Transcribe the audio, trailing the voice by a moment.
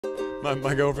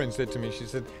My girlfriend said to me, she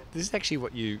said, "This is actually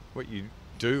what you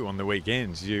do on the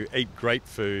weekends. You eat great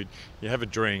food, you have a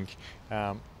drink,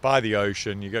 by the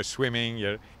ocean, you go swimming,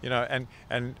 and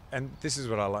this is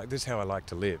what I like. This is how I like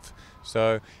to live."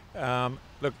 So,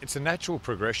 look, it's a natural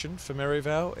progression for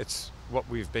Merivale. It's what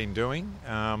we've been doing,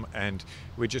 and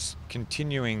we're just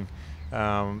continuing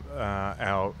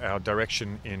our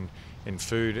direction in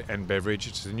food and beverage.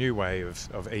 It's a new way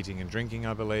of eating and drinking,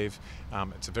 I believe.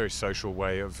 It's a very social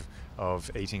way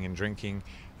of eating and drinking.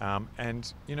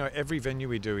 And every venue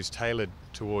we do is tailored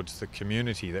towards the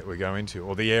community that we go into,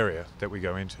 or the area that we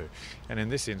go into. And in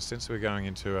this instance, we're going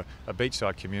into a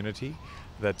beachside community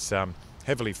that's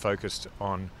heavily focused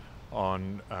on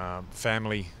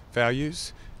family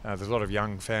values. There's a lot of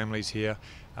young families here.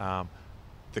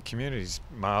 The community's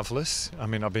marvellous. I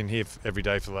mean, I've been here every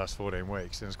day for the last 14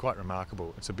 weeks, and it's quite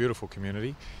remarkable. It's a beautiful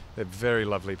community. They're very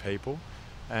lovely people,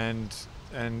 and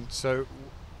so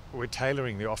we're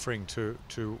tailoring the offering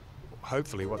to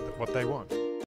hopefully what they want.